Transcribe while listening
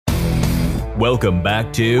Welcome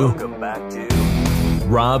back to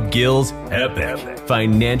Rob Gill's Epic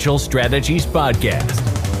Financial Strategies Podcast.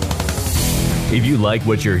 If you like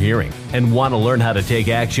what you're hearing and want to learn how to take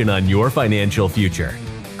action on your financial future,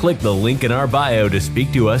 click the link in our bio to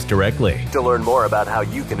speak to us directly. To learn more about how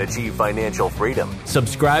you can achieve financial freedom,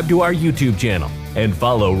 subscribe to our YouTube channel and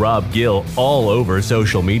follow Rob Gill all over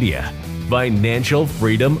social media. Financial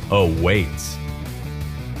freedom awaits.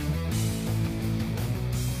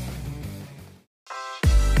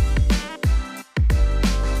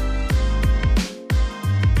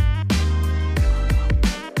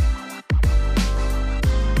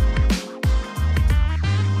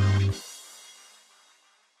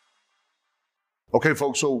 Okay,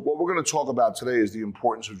 folks, so what we're going to talk about today is the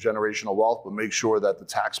importance of generational wealth, but make sure that the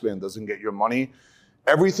tax man doesn't get your money.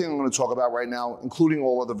 Everything I'm going to talk about right now, including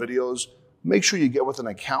all other videos, make sure you get with an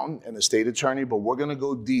accountant and estate attorney, but we're going to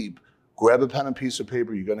go deep. Grab a pen and piece of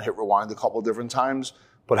paper. You're going to hit rewind a couple of different times,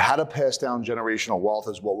 but how to pass down generational wealth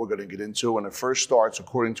is what we're going to get into. And it first starts,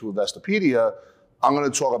 according to Investopedia, I'm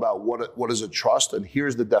going to talk about what is a trust, and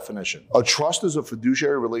here's the definition. A trust is a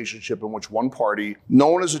fiduciary relationship in which one party,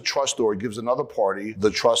 known as a trustor, gives another party,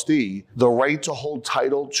 the trustee, the right to hold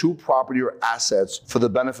title to property or assets for the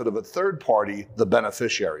benefit of a third party, the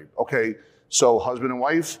beneficiary. Okay, so husband and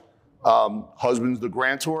wife, husband's the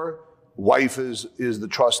grantor, wife is the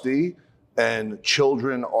trustee, and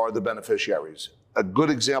children are the beneficiaries. A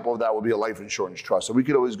good example of that would be a life insurance trust. So we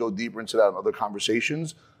could always go deeper into that in other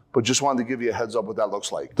conversations, but just wanted to give you a heads up what that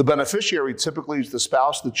looks like. The beneficiary typically is the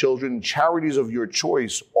spouse, the children, charities of your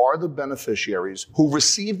choice are the beneficiaries who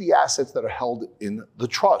receive the assets that are held in the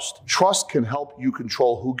trust. Trust can help you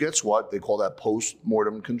control who gets what, they call that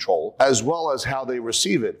post-mortem control, as well as how they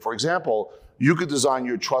receive it. For example, you could design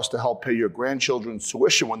your trust to help pay your grandchildren's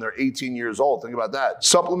tuition when they're 18 years old. Think about that.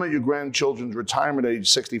 Supplement your grandchildren's retirement at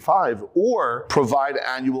age 65, or provide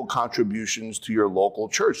annual contributions to your local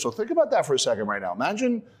church. So think about that for a second right now.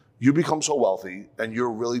 Imagine you become so wealthy and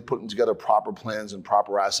you're really putting together proper plans and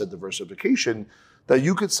proper asset diversification that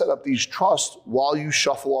you could set up these trusts while you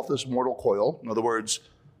shuffle off this mortal coil. In other words,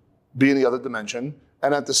 be in the other dimension,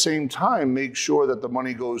 and at the same time, make sure that the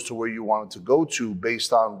money goes to where you want it to go to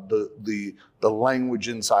based on the language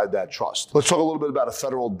inside that trust. Let's talk a little bit about a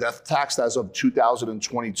federal death tax. As of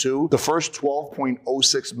 2022, the first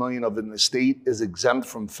 12.06 million of an estate is exempt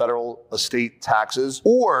from federal estate taxes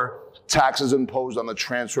or taxes imposed on the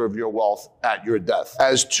transfer of your wealth at your death.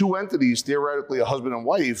 As two entities, theoretically a husband and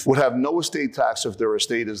wife, would have no estate tax if their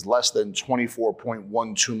estate is less than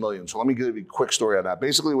 24.12 million. So let me give you a quick story on that.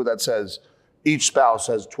 Basically what that says, each spouse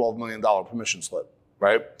has $12 million permission slip,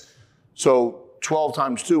 right? So 12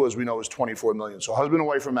 times 2, as we know, is 24 million. So husband and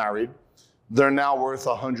wife are married. They're now worth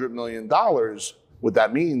 $100 million. What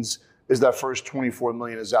that means is that first 24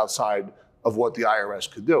 million is outside of what the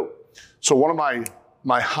IRS could do. So one of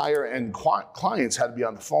my higher end clients had to be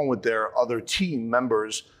on the phone with their other team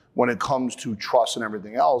members when it comes to trust and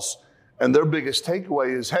everything else. And their biggest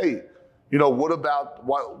takeaway is, hey, you know, what about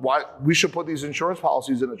why we should put these insurance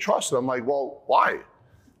policies in a trust? And I'm like, well, why?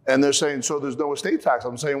 And they're saying, so there's no estate tax.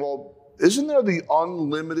 I'm saying, well, isn't there the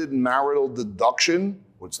unlimited marital deduction?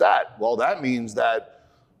 What's that? Well, that means that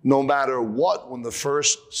no matter what, when the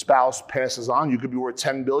first spouse passes on, you could be worth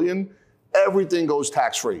 10 billion, everything goes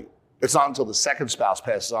tax-free. It's not until the second spouse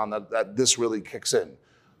passes on that this really kicks in.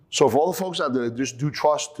 So for all the folks out there that just do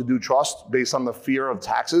trust to do trust based on the fear of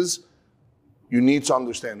taxes, you need to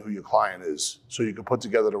understand who your client is so you can put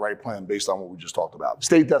together the right plan based on what we just talked about.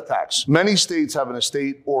 State death tax. Many states have an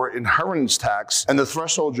estate or inheritance tax, and the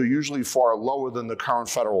thresholds are usually far lower than the current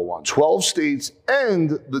federal one. 12 states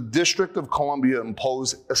and the District of Columbia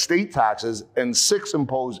impose estate taxes, and 6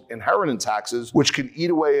 impose inheritance taxes, which can eat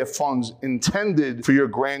away at funds intended for your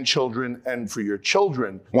grandchildren and for your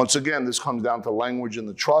children. Once again, this comes down to language in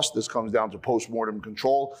the trust, this comes down to post-mortem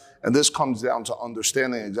control, and this comes down to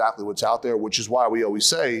understanding exactly what's out there, which is why we always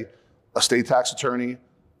say estate tax attorney,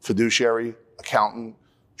 fiduciary, accountant,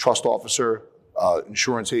 trust officer,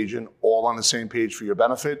 insurance agent, all on the same page for your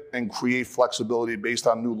benefit, and create flexibility based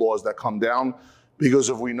on new laws that come down. Because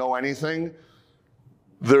if we know anything,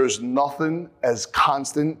 there's nothing as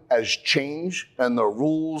constant as change, and the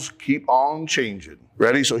rules keep on changing.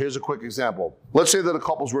 Ready? So here's a quick example. Let's say that a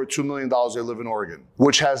couple's worth $2 million, they live in Oregon,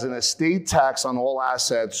 which has an estate tax on all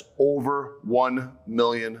assets over $1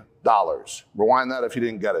 million. Rewind that if you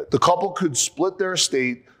didn't get it. The couple could split their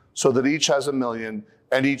estate so that each has $1 million,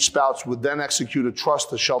 and each spouse would then execute a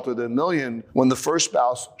trust to shelter their $1 million when the first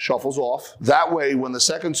spouse shuffles off. That way, when the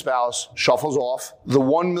second spouse shuffles off, the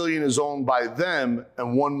 $1 million is owned by them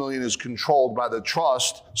and $1 million is controlled by the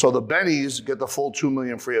trust, so the bennies get the full $2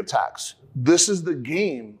 million free of tax. this is the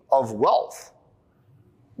game of wealth.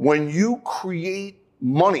 When you create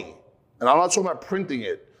money, and I'm not talking about printing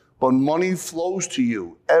it, but money flows to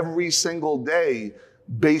you every single day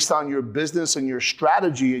based on your business and your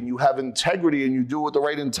strategy, and you have integrity and you do it with the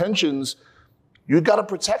right intentions, you got to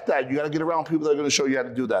protect that. You got to get around people that are going to show you how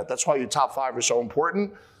to do that. That's why your top 5 are so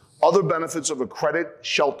important. Other benefits of a credit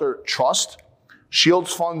shelter trust: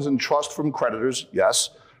 shields funds and trust from creditors, yes.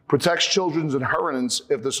 Protects children's inheritance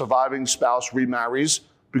if the surviving spouse remarries,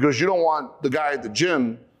 because you don't want the guy at the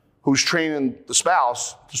gym who's training the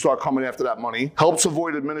spouse to start coming after that money. Helps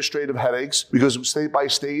avoid administrative headaches, because state by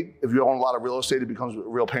state, if you own a lot of real estate, it becomes a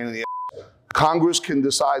real pain in the ass. Congress can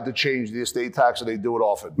decide to change the estate tax, and they do it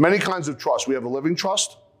often. Many kinds of trusts. We have a living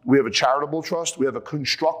trust, we have a charitable trust, we have a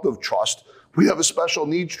constructive trust, we have a special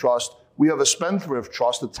needs trust, we have a spendthrift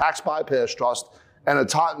trust, a tax bypass trust, and a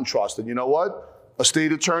Totten trust. And you know what?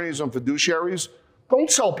 Estate attorneys and fiduciaries,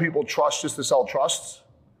 don't sell people trusts just to sell trusts.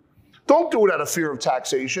 Don't do it out of fear of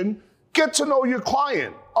taxation. Get to know your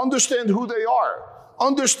client. Understand who they are.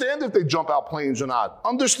 Understand if they jump out planes or not.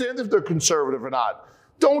 Understand if they're conservative or not.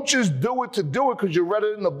 Don't just do it because you read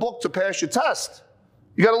it in the book to pass your test.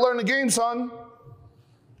 You got to learn the game, son.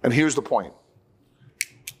 And here's the point.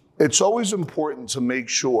 It's always important to make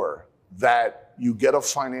sure that you get a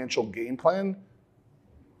financial game plan.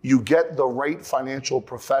 You get the right financial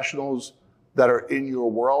professionals that are in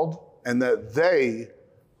your world, and that they,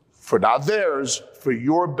 for not theirs, for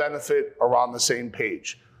your benefit, are on the same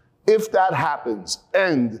page. If that happens,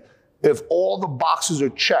 and if all the boxes are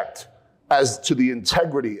checked as to the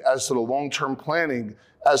integrity, as to the long-term planning,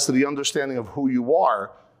 as to the understanding of who you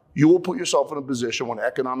are, you will put yourself in a position when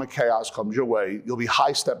economic chaos comes your way, you'll be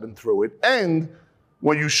high-stepping through it. And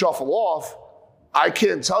when you shuffle off, I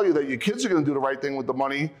can't tell you that your kids are going to do the right thing with the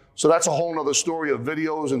money. So that's a whole nother story of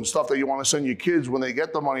videos and stuff that you want to send your kids when they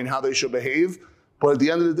get the money and how they should behave. But at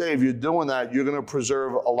the end of the day, if you're doing that, you're going to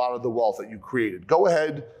preserve a lot of the wealth that you created. Go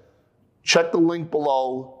ahead, check the link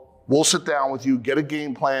below. We'll sit down with you, get a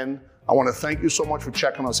game plan. I want to thank you so much for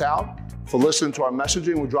checking us out, for listening to our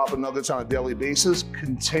messaging. We're dropping nuggets on a daily basis.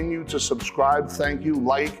 Continue to subscribe. Thank you,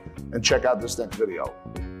 like, and check out this next video.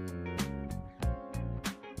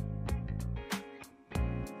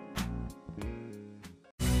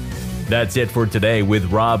 That's it for today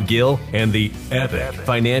with Rob Gill and the Epic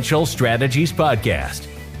Financial Strategies Podcast.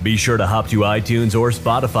 Be sure to hop to iTunes or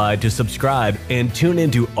Spotify to subscribe and tune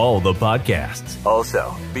into all the podcasts.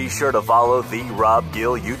 Also, be sure to follow the Rob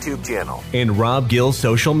Gill YouTube channel and Rob Gill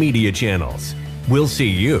social media channels. We'll see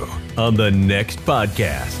you on the next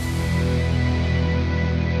podcast.